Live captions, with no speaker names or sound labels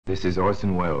This is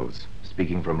Orson Welles,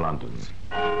 speaking from London.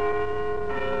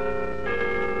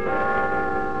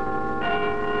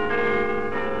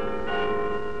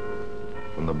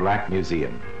 From the Black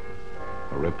Museum,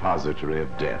 a repository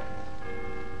of death.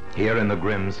 Here in the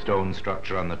grim stone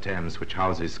structure on the Thames which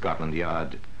houses Scotland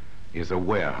Yard is a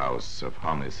warehouse of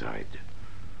homicide,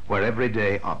 where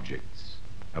everyday objects,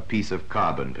 a piece of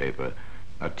carbon paper,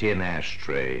 a tin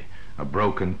ashtray, a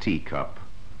broken teacup,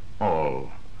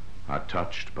 all are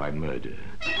touched by murder.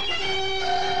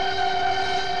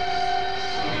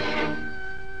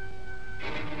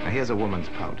 Now here's a woman's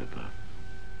powder puff,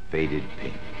 faded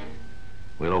pink.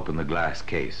 We'll open the glass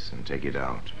case and take it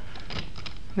out.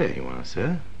 There you are,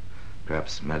 sir.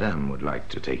 Perhaps Madame would like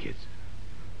to take it.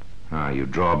 You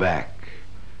draw back.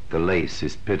 The lace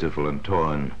is pitiful and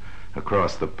torn.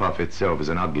 Across the puff itself is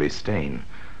an ugly stain.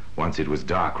 Once it was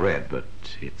dark red, but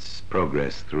its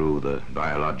progress through the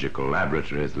biological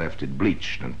laboratory has left it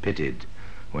bleached and pitted,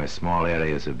 where small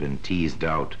areas have been teased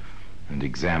out and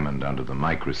examined under the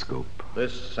microscope.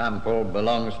 This sample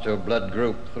belongs to blood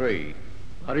group 3.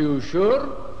 Are you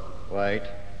sure? Wait.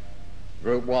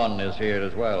 Group 1 is here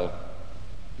as well.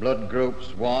 Blood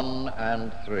groups 1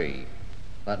 and 3.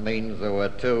 That means there were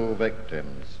 2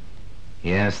 victims.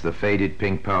 Yes, the faded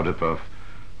pink powder puff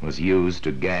was used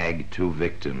to gag 2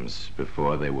 victims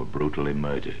before they were brutally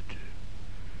murdered.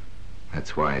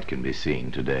 That's why it can be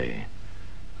seen today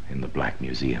in the Black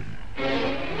Museum.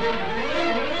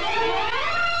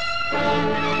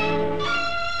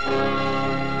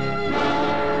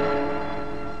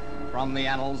 From the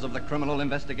annals of the Criminal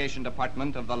Investigation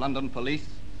Department of the London Police,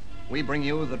 we bring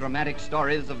you the dramatic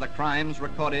stories of the crimes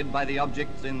recorded by the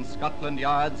objects in Scotland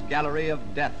Yard's Gallery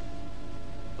of Death,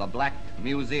 the Black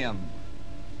Museum.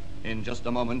 In just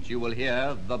a moment, you will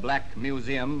hear The Black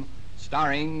Museum,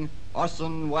 starring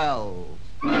Orson Welles.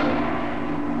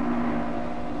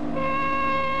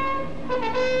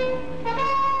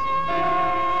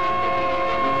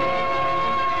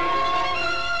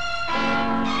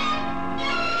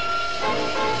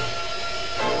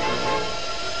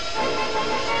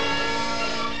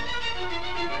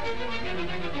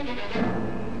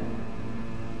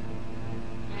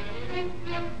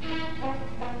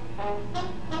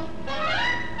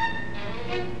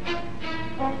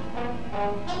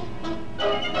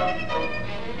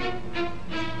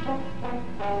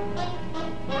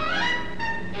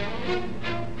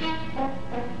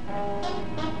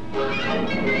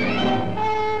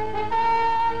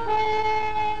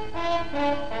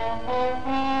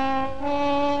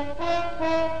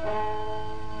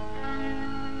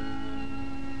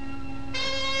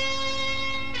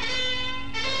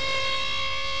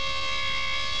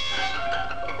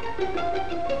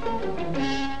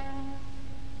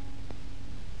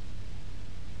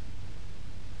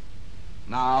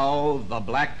 Now, The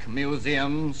Black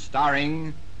Museum,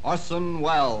 starring Orson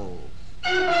Welles.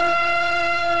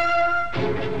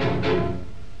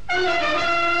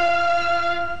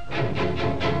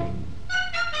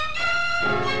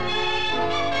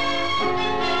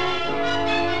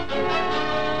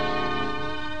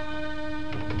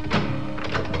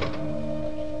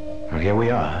 Well, here we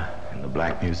are in the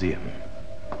Black Museum.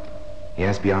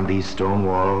 Yes, beyond these stone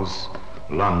walls,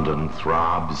 London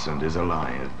throbs and is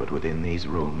alive, but within these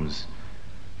rooms,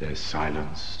 there's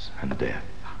silence and death.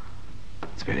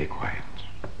 It's very quiet.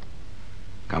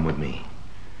 Come with me.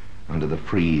 Under the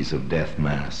frieze of death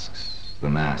masks, the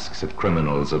masks of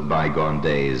criminals of bygone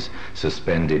days,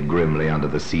 suspended grimly under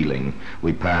the ceiling,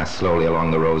 we pass slowly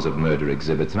along the rows of murder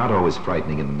exhibits, not always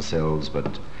frightening in themselves,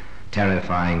 but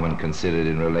terrifying when considered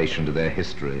in relation to their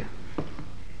history.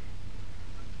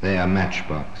 There,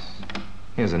 matchbox.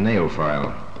 Here's a nail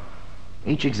file.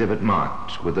 Each exhibit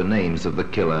marked with the names of the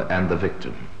killer and the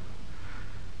victim.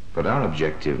 But our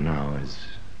objective now is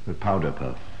the powder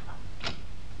puff.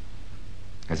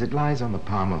 As it lies on the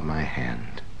palm of my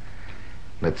hand,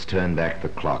 let's turn back the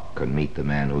clock and meet the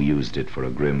man who used it for a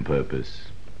grim purpose.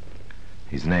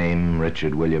 His name,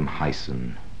 Richard William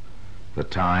Hyson. The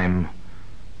time,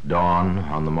 dawn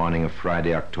on the morning of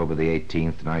Friday, October the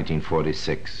 18th,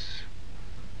 1946.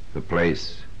 The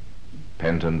place,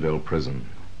 Pentonville Prison.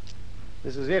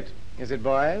 This is it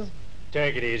boys?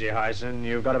 Take it easy, Hyson.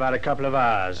 You've got about a couple of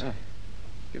hours.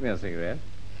 Give me a cigarette.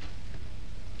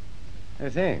 Hey,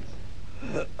 thanks.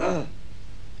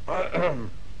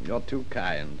 You're too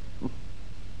kind.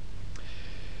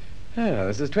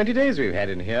 This is 20 days we've had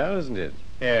in here, isn't it?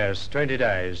 Yes, 20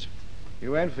 days.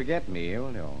 You won't forget me,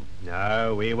 will you?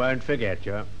 No, we won't forget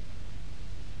you.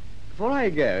 Before I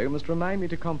go, you must remind me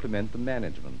to compliment the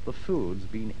management. The food's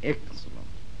been excellent.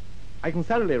 I can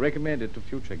thoroughly recommend it to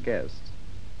future guests.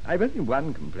 I've only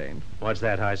one complaint. What's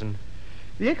that, Hyson?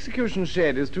 The execution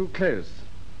shed is too close.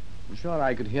 I'm sure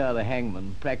I could hear the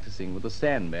hangman practicing with a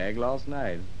sandbag last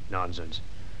night. Nonsense.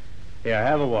 Here,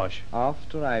 have a wash.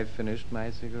 After I've finished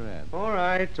my cigarette. All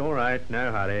right.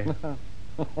 No hurry.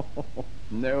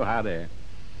 No hurry.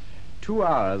 2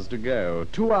 hours to go.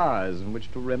 2 hours in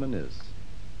which to reminisce.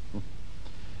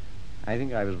 I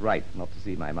think I was right not to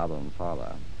see my mother and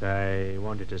father. They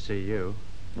wanted to see you.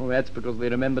 Oh, that's because they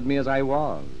remembered me as I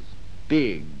was.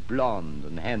 Big, blonde,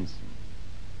 and handsome.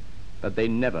 But they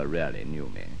never really knew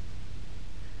me.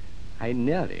 I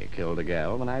nearly killed a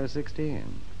girl when I was 16.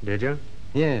 Did you?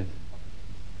 Yes.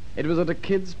 It was at a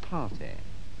kid's party.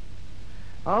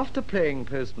 After playing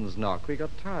Postman's Knock, we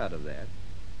got tired of that.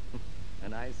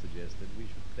 And I suggested we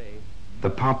should play... The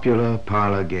popular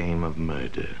parlor game of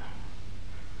murder.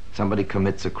 Somebody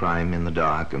commits a crime in the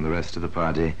dark, and the rest of the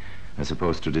party are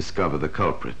supposed to discover the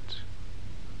culprit.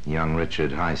 Young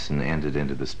Richard Hyson entered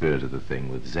into the spirit of the thing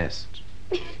with zest.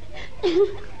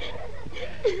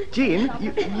 Jean,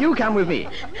 you come with me.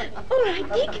 All right,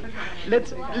 Dick.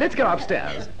 Let's go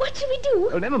upstairs. What shall we do?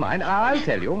 Oh, never mind. I'll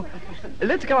tell you.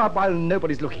 Let's go up while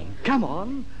nobody's looking. Come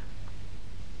on.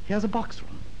 Here's a box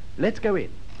room. Let's go in.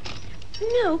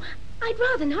 No, I'd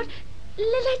rather not.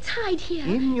 Let's hide here.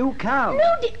 In you come.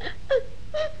 No, Dick.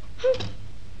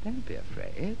 Don't be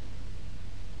afraid.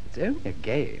 It's only a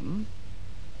game.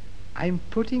 I'm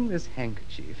putting this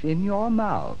handkerchief in your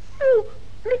mouth. Oh,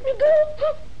 let me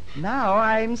go. Now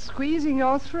I'm squeezing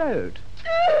your throat.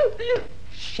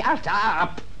 Shut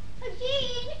up!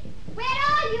 Jean, where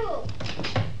are you?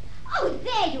 Oh,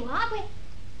 there you are.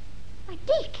 Why,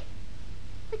 Dick.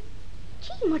 But,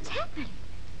 Jean, what's happened?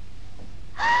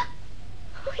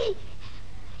 Oh,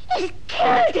 he's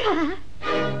killed her.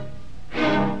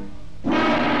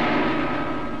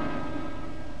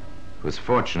 It was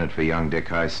fortunate for young Dick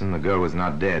Hyson the girl was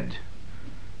not dead,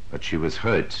 but she was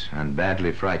hurt and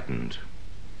badly frightened.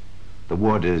 The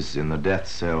warders in the death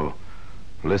cell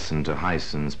listened to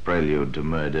Hyson's prelude to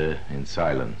murder in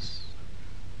silence,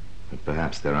 but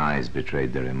perhaps their eyes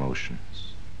betrayed their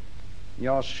emotions.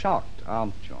 You're shocked,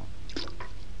 aren't you?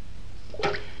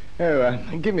 Oh,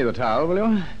 give me the towel, will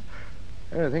you?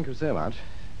 Oh, thank you so much.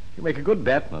 You make a good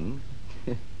batman.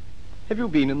 Have you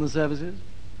been in the services?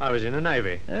 I was in the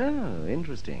Navy. Oh,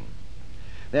 interesting.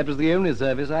 That was the only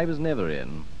service I was never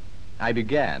in. I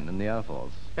began in the Air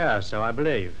Force. Yeah, so I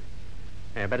believe.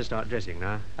 Yeah, better start dressing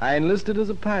now. I enlisted as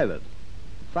a pilot,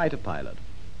 fighter pilot.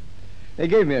 They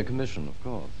gave me a commission, of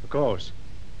course. Of course.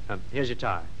 Here's your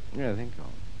tie. Yeah, thank you.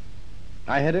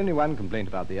 I had only one complaint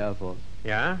about the Air Force.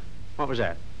 Yeah? What was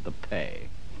that? The pay.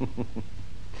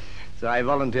 So I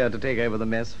volunteered to take over the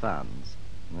mess funds.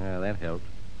 Well, that helped.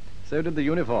 So did the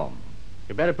uniform.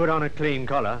 You better put on a clean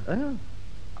collar. Oh,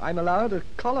 I'm allowed a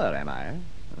collar, am I?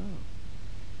 Oh.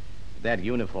 That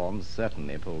uniform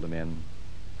certainly pulled them in.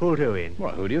 Pulled who in?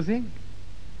 Well, who do you think?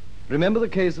 Remember the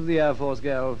case of the Air Force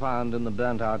girl found in the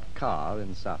burnt-out car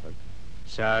in Suffolk?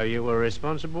 So you were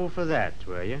responsible for that,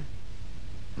 were you?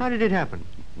 How did it happen?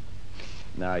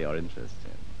 Now you're interested.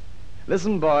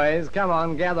 Listen, boys, come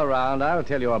on, gather round. I'll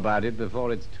tell you about it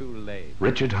before it's too late.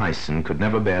 Richard Hyson could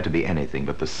never bear to be anything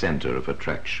but the center of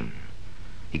attraction.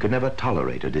 He could never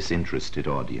tolerate a disinterested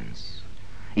audience.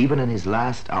 Even in his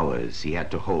last hours, he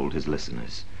had to hold his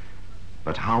listeners.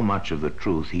 But how much of the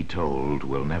truth he told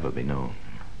will never be known.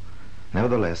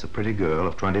 Nevertheless, a pretty girl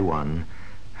of 21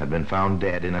 had been found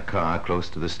dead in a car close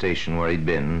to the station where he'd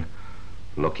been,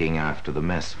 looking after the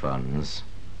mess funds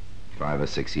 5 or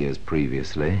 6 years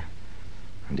previously,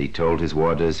 and he told his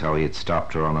warders how he had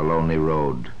stopped her on a lonely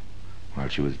road while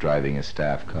she was driving a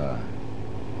staff car.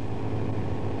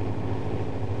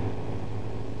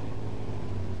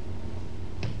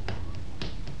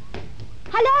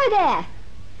 Hello there.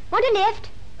 Want a lift?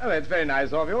 Oh, that's very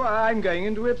nice of you. I'm going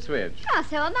into Ipswich. Oh,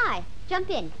 so am I. Jump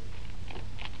in.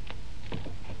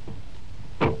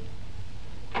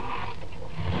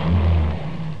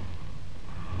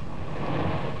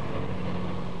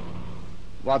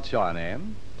 What's your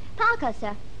name? Parker,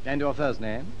 sir. And your first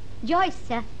name? Joyce,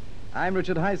 sir. I'm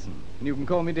Richard Hyson, and you can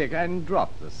call me Dick, and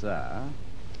drop the sir.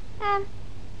 Yeah,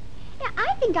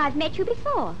 I think I've met you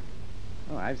before.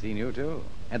 Oh, I've seen you, too.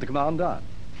 At the Commandant.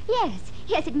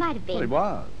 Yes, it might have been. Well, it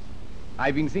was.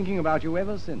 I've been thinking about you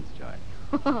ever since, Joyce.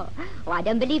 Oh, I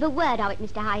don't believe a word of it,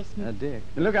 Mr. Hyson. Dick.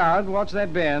 Look out, watch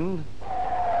that bend.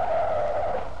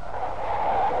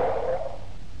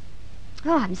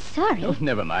 Oh, I'm sorry. Oh,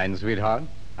 never mind, sweetheart.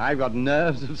 I've got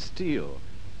nerves of steel.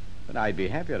 But I'd be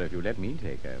happier if you let me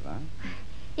take over.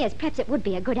 Yes, perhaps it would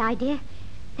be a good idea.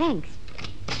 Thanks.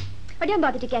 Oh, don't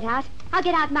bother to get out. I'll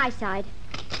get out my side.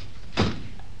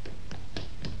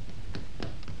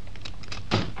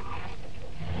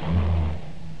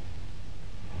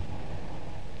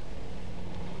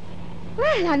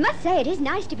 Well, I must say it is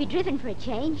nice to be driven for a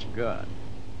change. Good.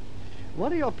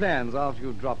 What are your plans after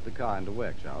you drop the car into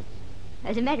workshop?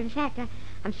 As a matter of fact,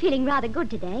 I'm feeling rather good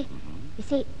today. You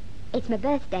see, it's my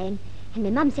birthday, and my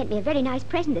mum sent me a very nice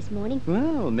present this morning.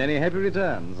 Well, many happy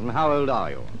returns. And how old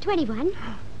are you? 21.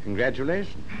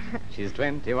 Congratulations. She's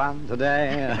 21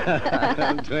 today.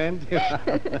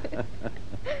 21.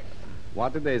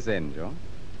 What did they send you?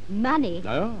 Money.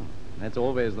 Oh, that's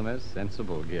always the most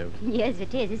sensible gift. Yes,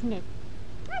 it is, isn't it?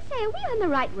 I say, are we on the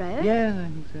right road? Yes, I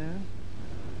think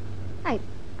so.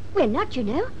 We're not, you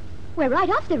know. We're right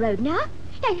off the road now.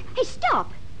 Hey,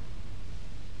 stop.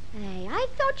 Hey, I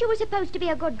thought you were supposed to be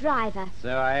a good driver.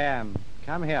 So I am.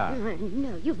 Come here.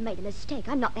 No, you've made a mistake.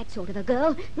 I'm not that sort of a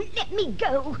girl. Let me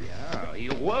go. Oh,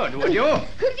 you would you?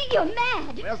 You're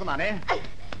mad. Where's the money?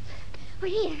 Well,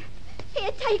 here,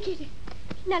 take it.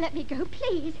 Now let me go,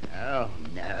 please. Oh,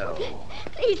 no.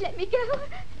 Please let me go.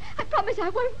 I promise I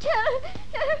won't tell.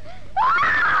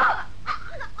 Ah!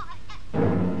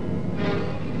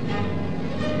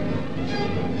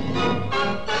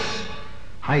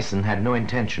 Hyson had no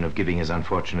intention of giving his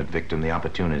unfortunate victim the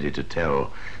opportunity to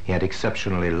tell. He had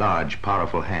exceptionally large,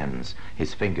 powerful hands,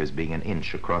 his fingers being an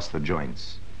inch across the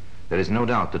joints. There is no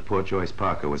doubt that poor Joyce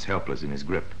Parker was helpless in his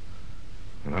grip.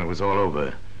 And when it was all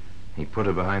over, he put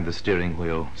her behind the steering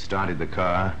wheel, started the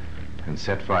car, and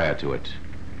set fire to it.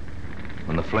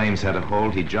 When the flames had a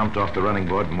hold, he jumped off the running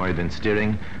board from where he'd been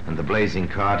steering, and the blazing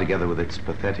car, together with its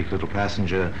pathetic little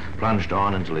passenger, plunged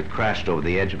on until it crashed over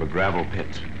the edge of a gravel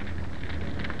pit.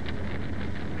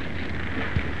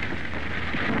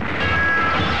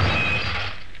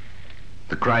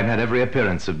 The crime had every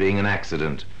appearance of being an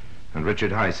accident, and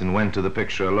Richard Hyson went to the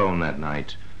picture alone that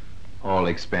night, all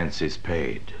expenses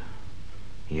paid.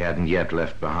 He hadn't yet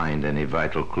left behind any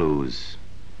vital clues,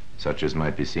 such as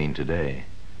might be seen today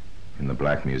in the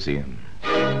Black Museum.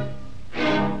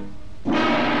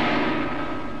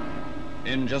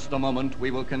 In just a moment,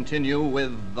 we will continue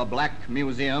with The Black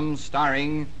Museum,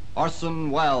 starring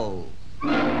Orson Welles.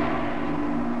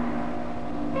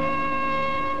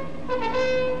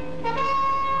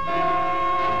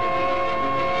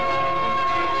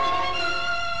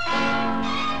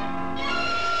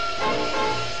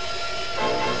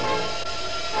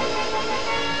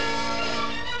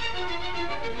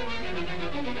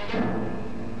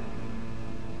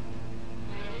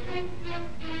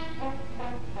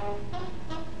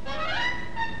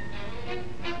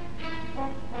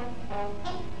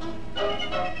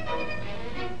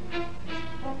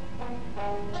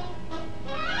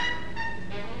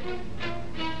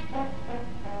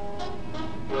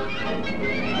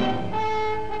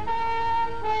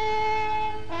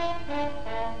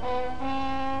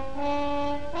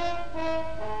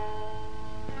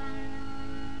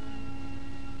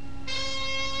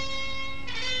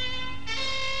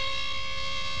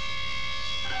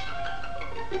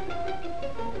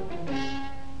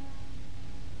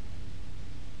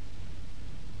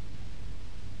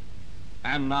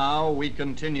 And now we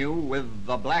continue with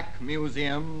The Black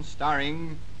Museum,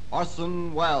 starring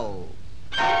Orson Welles.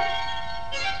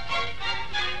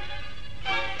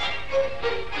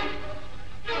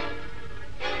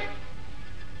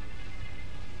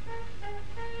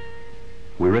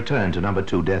 We returned to number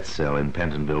 2 death cell in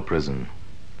Pentonville Prison.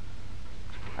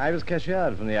 I was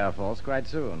cashiered from the Air Force quite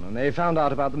soon, and they found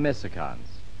out about the mess accounts.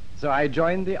 So I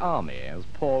joined the Army as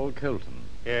Paul Colton.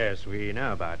 Yes, we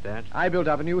know about that. I built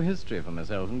up a new history for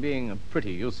myself, and being a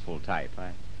pretty useful type,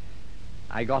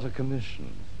 I got a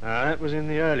commission. That was in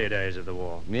the early days of the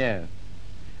war. Yes.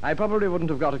 I probably wouldn't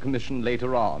have got a commission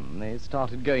later on. They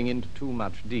started going into too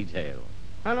much detail.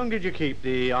 How long did you keep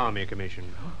the Army commission?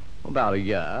 About a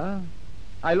year.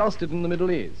 I lost it in the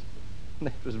Middle East.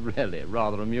 That was really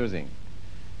rather amusing.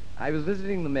 I was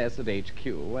visiting the mess at HQ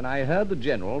when I heard the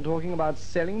general talking about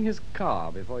selling his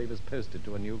car before he was posted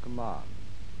to a new command.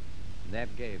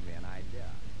 That gave me an idea.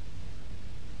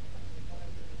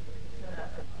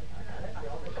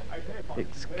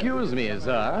 Excuse me,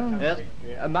 sir.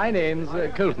 Yes? My name's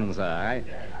Colton, sir.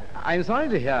 I'm sorry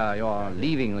to hear you're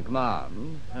leaving the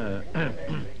command.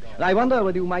 I wonder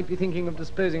whether you might be thinking of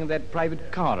disposing of that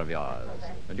private car of yours.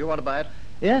 Do you want to buy it?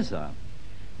 Yes, sir.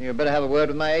 You'd better have a word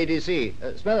with my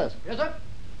ADC. Smithers. Yes, sir?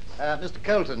 Mr.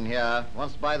 Colton here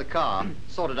wants to buy the car.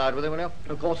 Sort it out with him, will you?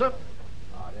 Of course, sir.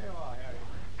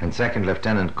 And Second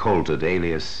Lieutenant Colton,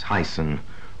 alias Hyson,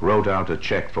 wrote out a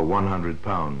check for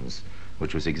 £100,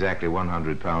 which was exactly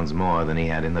 £100 more than he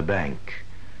had in the bank.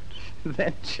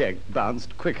 That check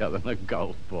bounced quicker than a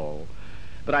golf ball.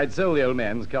 But I'd sold the old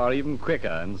man's car even quicker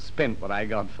and spent what I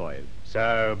got for it.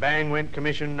 So, bang went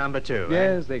commission number 2,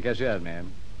 Yes, they cashiered me.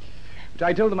 which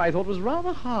I told them I thought was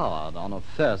rather hard on a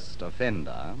first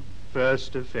offender.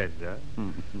 First offender?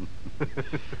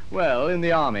 Well, in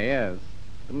the army, yes.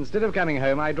 But instead of coming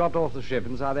home, I dropped off the ship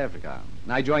in South Africa.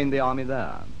 I joined the army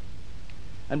there.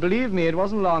 And believe me, it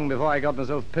wasn't long before I got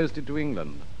myself posted to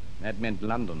England. That meant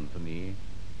London for me.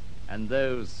 And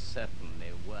those certainly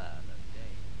were the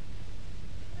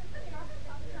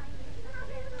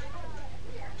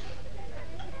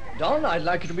days. Don, I'd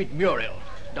like you to meet Muriel.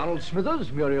 Donald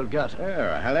Smithers, Muriel Girton.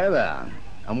 Oh, hello there.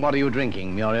 And what are you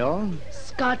drinking, Muriel?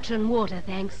 Scotch and water,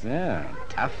 thanks. Yeah,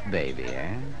 tough baby,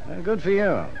 eh? Well, good for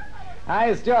you.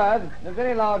 Hi, Stuart. A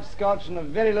very large scotch and a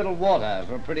very little water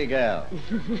for a pretty girl.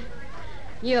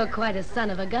 You're quite a son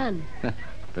of a gun.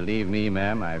 Believe me,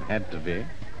 ma'am, I've had to be.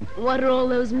 What are all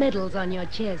those medals on your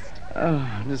chest?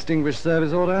 Oh, Distinguished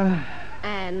Service Order.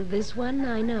 And this one,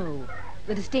 I know.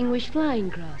 The Distinguished Flying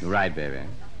Cross. Right, baby.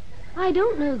 I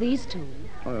don't know these two.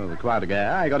 Oh, the Croix de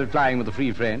Guerre. I got it flying with the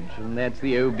Free French, and that's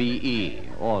the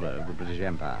OBE, Order of the British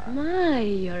Empire. My,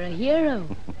 you're a hero.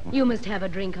 You must have a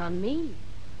drink on me.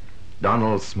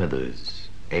 Donald Smithers,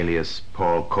 alias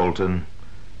Paul Colton,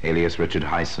 alias Richard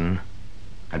Hyson,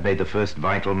 had made the first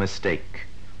vital mistake,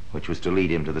 which was to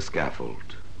lead him to the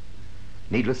scaffold.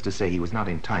 Needless to say, he was not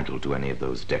entitled to any of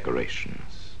those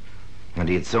decorations. And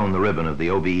he had sewn the ribbon of the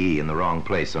OBE in the wrong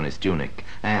place on his tunic,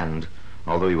 and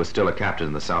although he was still a captain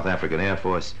in the South African Air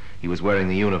Force, he was wearing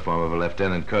the uniform of a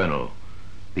lieutenant colonel.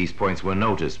 These points were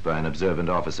noticed by an observant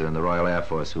officer in the Royal Air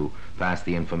Force who passed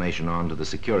the information on to the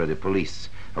security police.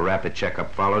 A rapid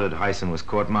checkup followed, and Hyson was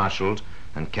court-martialed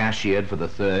and cashiered for the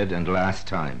third and last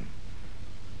time.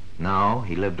 Now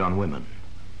he lived on women.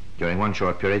 During one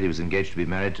short period, he was engaged to be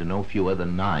married to no fewer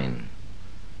than 9,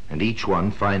 and each one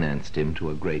financed him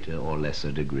to a greater or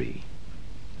lesser degree.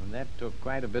 And that took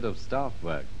quite a bit of staff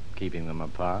work, keeping them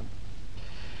apart.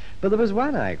 But there was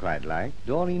one I quite liked,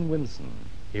 Doreen Winston.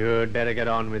 You'd better get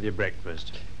on with your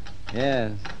breakfast.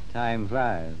 Yes, time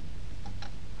flies.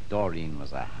 Doreen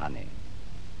was a honey.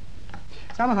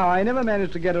 Somehow I never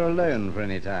managed to get her alone for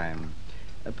any time.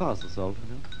 Pass the salt,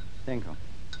 will you? Thank you.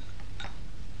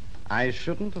 I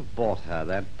shouldn't have bought her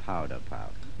that powder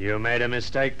puff. You made a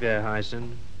mistake there,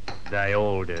 Hyson. They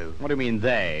all do. What do you mean,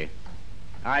 they?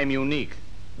 I'm unique.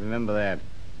 Remember that.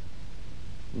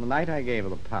 The night I gave her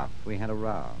the puff, we had a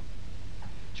row.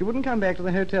 She wouldn't come back to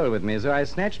the hotel with me, so I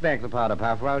snatched back the powder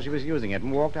puff while she was using it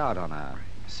and walked out on her.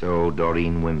 So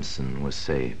Doreen Winston was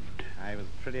saved. I was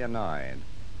pretty annoyed.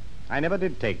 I never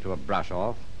did take to a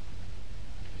brush-off.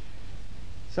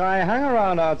 So I hung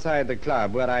around outside the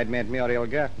club where I'd met Muriel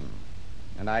Girton,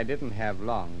 and I didn't have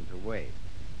long to wait.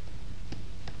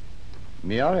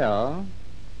 Muriel?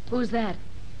 Who's that?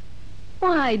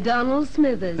 Why, Donald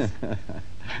Smithers.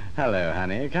 Hello,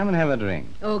 honey. Come and have a drink.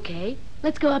 Okay,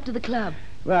 let's go up to the club.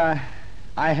 Well,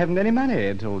 I haven't any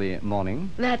money till the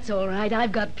morning. That's all right.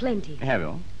 I've got plenty. Have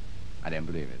you? I don't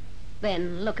believe it.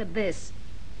 Then look at this.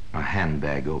 A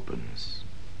handbag opens,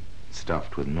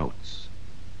 stuffed with notes.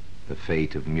 The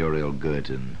fate of Muriel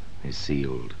Girton is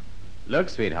sealed. Look,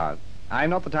 sweetheart, I'm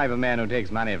not the type of man who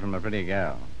takes money from a pretty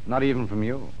girl. Not even from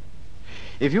you.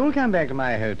 If you'll come back to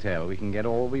my hotel, we can get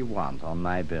all we want on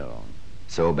my bill.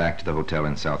 So back to the hotel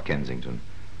in South Kensington.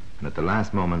 And at the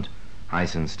last moment,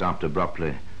 Hyson stopped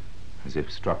abruptly, as if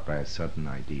struck by a sudden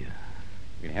idea.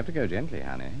 You'll have to go gently,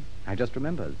 honey. I just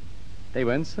remembered. They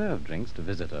won't serve drinks to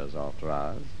visitors after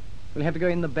hours. We'll have to go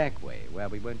in the back way, where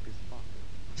we won't be spotted.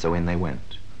 So in they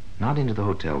went. Not into the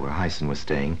hotel where Hyson was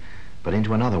staying, but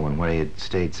into another one where he had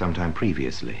stayed some time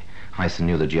previously. Hyson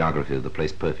knew the geography of the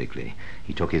place perfectly.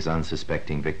 He took his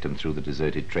unsuspecting victim through the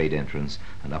deserted trade entrance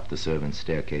and up the servants'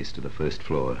 staircase to the first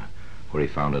floor, where he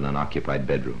found an unoccupied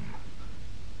bedroom.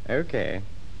 Okay,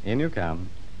 in you come.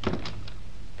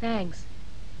 Thanks.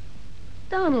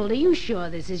 Donald, are you sure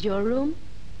this is your room?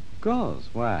 Of course,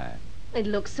 why? It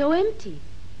looks so empty.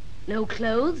 No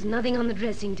clothes, nothing on the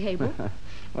dressing table.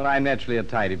 Well, I'm naturally a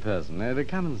tidy person.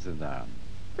 Come and sit down.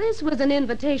 This was an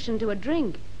invitation to a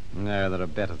drink. No, there are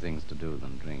better things to do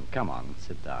than drink. Come on,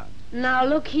 sit down. Now,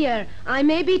 look here. I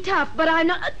may be tough, but I'm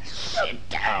not... Sit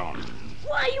down.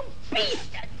 Why, you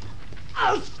beast!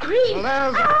 I'll scream.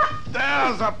 Well,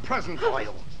 there's a present for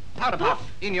you. Powder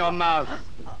puff in your mouth.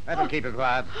 That'll keep you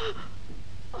quiet.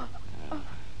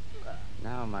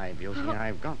 Now, my beauty,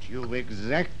 I've got you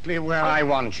exactly where I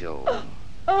want you.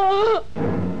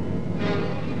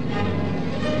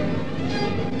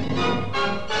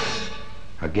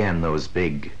 Again, those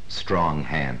big, strong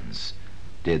hands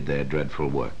did their dreadful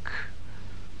work.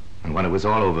 And when it was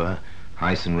all over,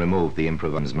 Hyson removed the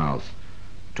improviser's mouth,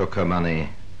 took her money,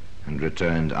 and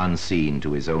returned unseen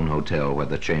to his own hotel, where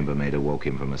the chambermaid awoke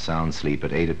him from a sound sleep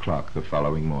at 8 o'clock the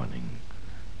following morning.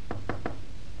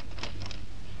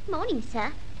 Morning,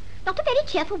 sir. Not a very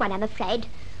cheerful one, I'm afraid.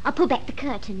 I'll pull back the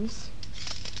curtains.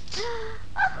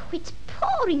 Oh, it's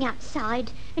pouring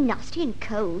outside, and nasty and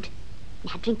cold.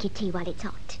 Now drink your tea while it's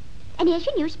hot. And here's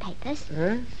your newspapers.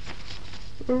 Eh?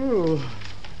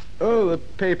 Oh, the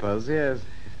papers, yes.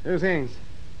 Oh, thanks.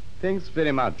 Thanks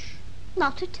very much.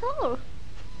 Not at all.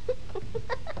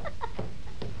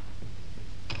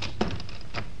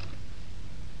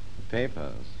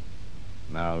 Papers.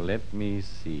 Now let me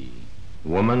see.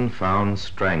 Woman found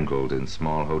strangled in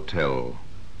small hotel.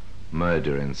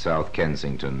 Murder in South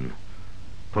Kensington.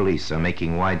 Police are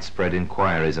making widespread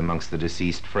inquiries amongst the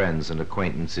deceased friends and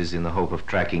acquaintances in the hope of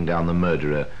tracking down the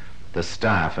murderer. The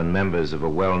staff and members of a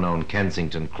well-known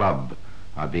Kensington club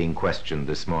are being questioned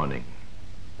this morning.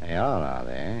 They are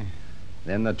they?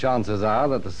 Then the chances are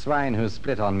that the swine who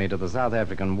split on me to the South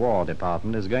African War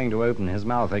Department is going to open his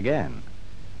mouth again.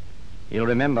 He'll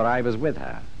remember I was with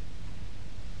her.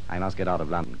 I must get out of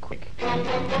London quick.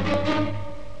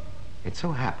 It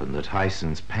so happened that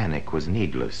Hyson's panic was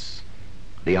needless.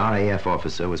 The RAF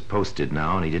officer was posted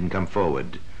now, and he didn't come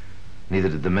forward. Neither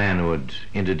did the man who had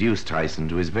introduced Hyson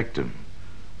to his victim.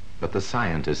 But the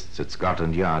scientists at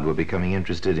Scotland Yard were becoming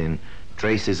interested in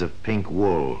traces of pink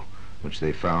wool, which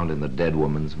they found in the dead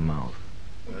woman's mouth.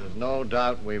 There's no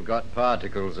doubt we've got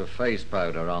particles of face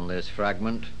powder on this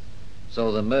fragment.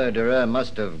 So the murderer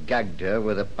must have gagged her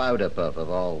with a powder puff of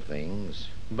all things.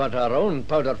 But our own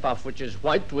powder puff, which is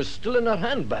white, was still in her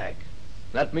handbag.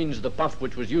 That means the puff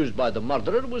which was used by the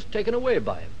murderer was taken away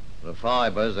by him. The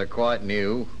fibers are quite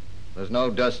new. There's no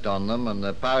dust on them, and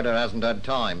the powder hasn't had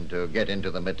time to get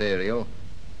into the material.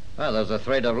 Well, there's a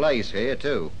thread of lace here,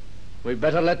 too. We'd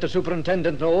better let the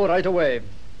superintendent know right away.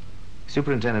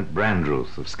 Superintendent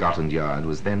Brandreuth of Scotland Yard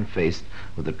was then faced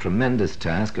with the tremendous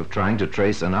task of trying to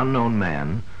trace an unknown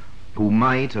man who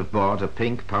might have bought a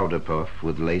pink powder puff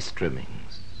with lace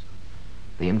trimmings.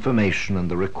 The information and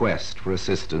the request for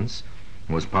assistance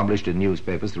was published in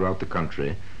newspapers throughout the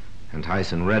country, and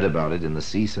Hyson read about it in the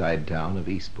seaside town of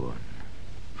Eastbourne.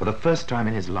 For the first time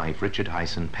in his life, Richard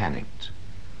Hyson panicked.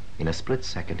 In a split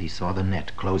second, he saw the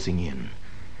net closing in.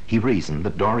 He reasoned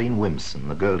that Doreen Wimson,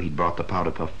 the girl he'd brought the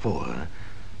powder puff for,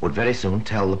 would very soon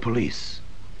tell the police.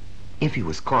 If he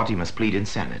was caught, he must plead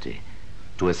insanity.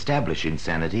 To establish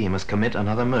insanity, he must commit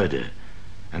another murder.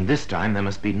 And this time, there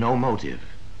must be no motive.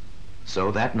 So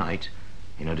that night,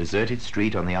 in a deserted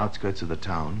street on the outskirts of the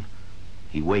town,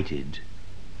 he waited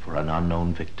for an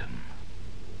unknown victim.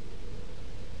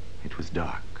 It was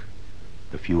dark.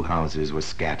 The few houses were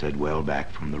scattered well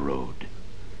back from the road.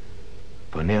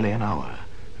 For nearly an hour,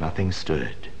 nothing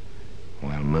stirred,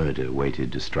 while murder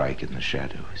waited to strike in the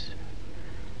shadows.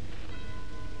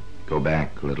 Go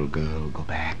back, little girl, go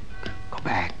back, go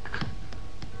back.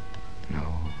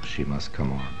 No, she must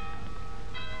come on.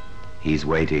 He's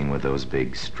waiting with those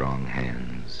big, strong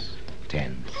hands,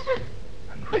 tense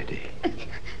and ready.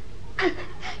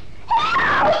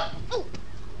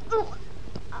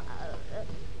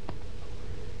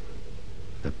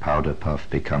 The powder puff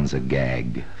becomes a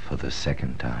gag for the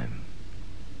second time.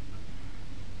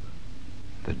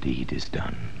 The deed is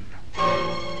done.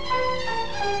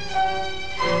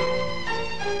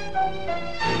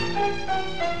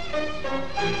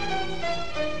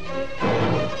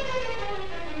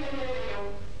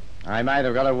 I might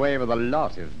have got away with a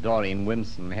lot if Doreen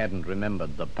Wimson hadn't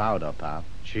remembered the powder puff.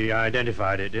 She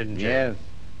identified it, didn't she? Yes,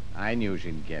 I knew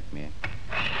she'd get me.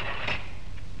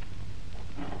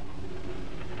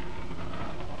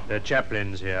 The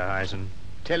chaplain's here, Hyson.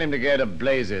 Tell him to go to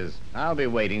blazes. I'll be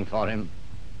waiting for him.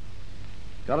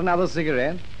 Got another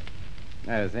cigarette?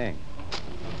 No, thanks.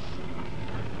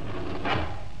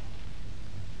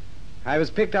 I was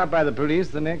picked up by the police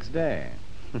the next day.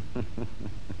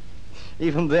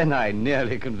 Even then, I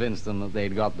nearly convinced them that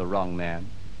they'd got the wrong man.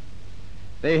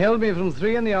 They held me from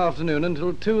 3 in the afternoon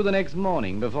until 2 the next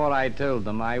morning before I told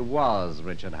them I was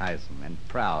Richard Hyson and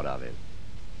proud of it.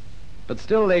 But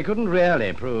still, they couldn't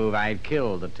really prove I'd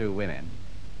killed the 2 women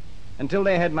until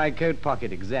they had my coat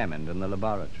pocket examined in the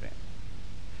laboratory.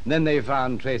 Then they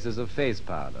found traces of face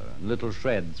powder and little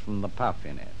shreds from the puff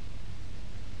in it.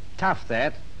 Tough,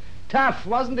 that. Tough,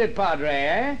 wasn't it, Padre,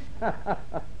 eh?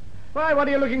 Why, what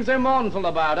are you looking so mournful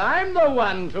about? I'm the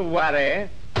one to worry.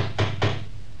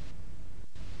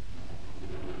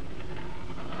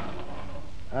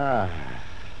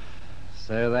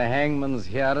 So the hangman's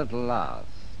here at last.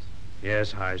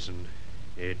 Yes, Hyson.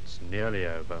 It's nearly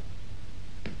over.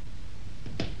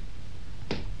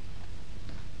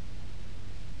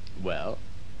 Well,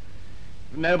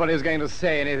 if nobody's going to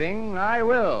say anything, I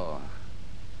will.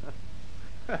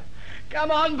 Come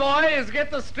on, boys,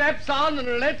 get the straps on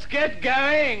and let's get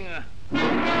going.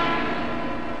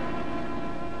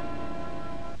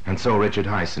 And so Richard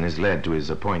Hyson is led to his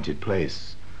appointed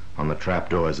place on the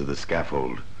trapdoors of the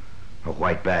scaffold. A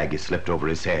white bag is slipped over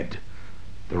his head.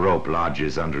 The rope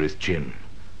lodges under his chin.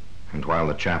 And while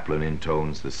the chaplain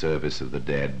intones the service of the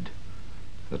dead,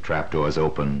 the trapdoors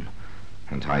open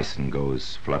and Hyson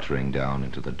goes fluttering down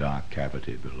into the dark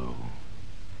cavity below.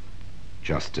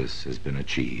 Justice has been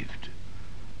achieved.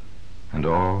 And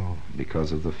all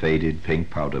because of the faded pink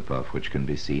powder puff which can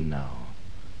be seen now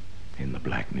in the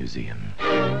Black Museum.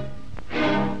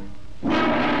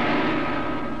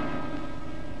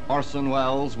 Orson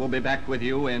Welles will be back with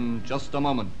you in just a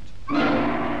moment.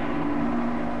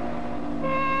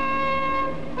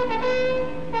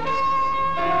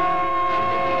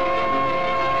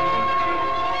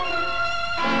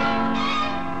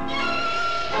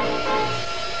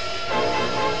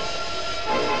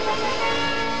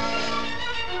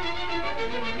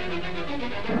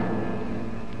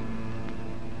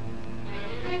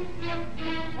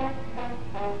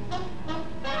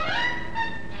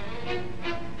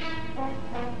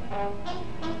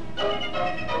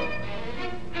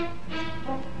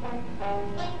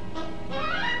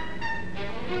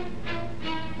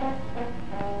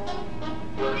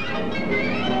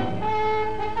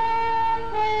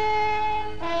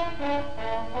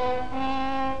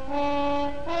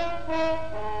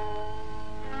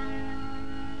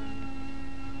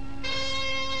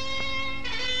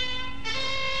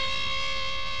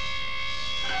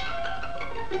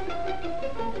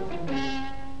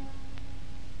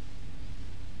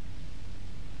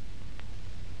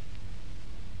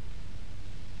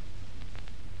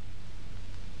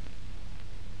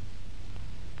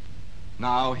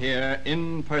 Now here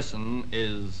in person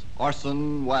is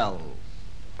Orson Welles.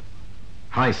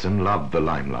 Hyson loved the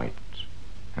limelight,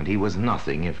 and he was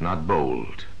nothing if not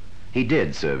bold. He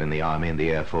did serve in the Army and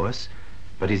the Air Force,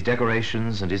 but his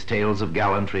decorations and his tales of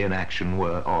gallantry and action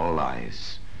were all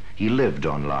lies. He lived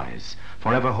on lies,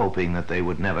 forever hoping that they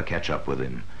would never catch up with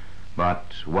him.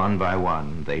 But one by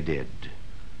one they did,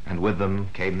 and with them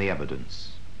came the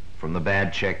evidence. From the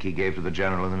bad check he gave to the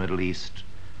general in the Middle East,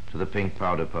 to the pink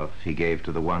powder puff he gave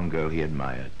to the one girl he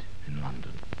admired in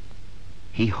London.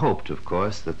 He hoped, of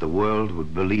course, that the world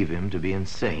would believe him to be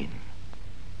insane.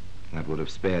 That would have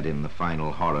spared him the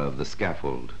final horror of the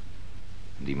scaffold,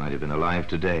 and he might have been alive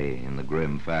today in the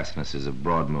grim fastnesses of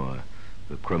Broadmoor,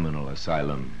 the criminal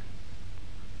asylum.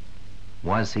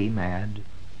 Was he mad?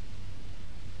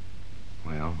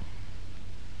 Well,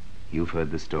 you've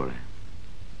heard the story.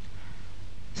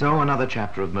 So another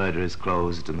chapter of murder is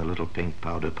closed, and the little pink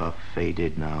powder puff,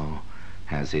 faded now,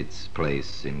 has its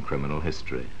place in criminal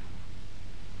history.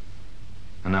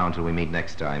 And now, until we meet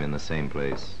next time in the same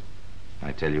place,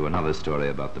 I tell you another story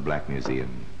about the Black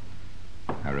Museum.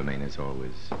 I remain, as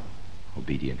always,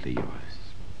 obediently yours.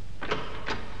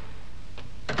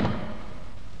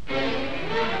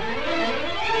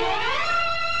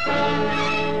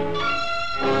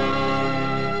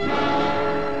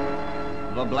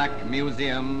 The Black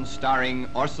Museum, starring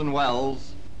Orson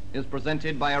Welles, is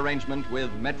presented by arrangement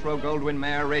with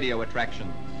Metro-Goldwyn-Mayer Radio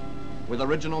Attractions, with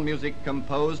original music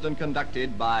composed and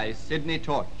conducted by Sidney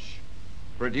Torch,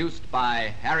 produced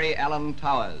by Harry Allen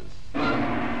Towers.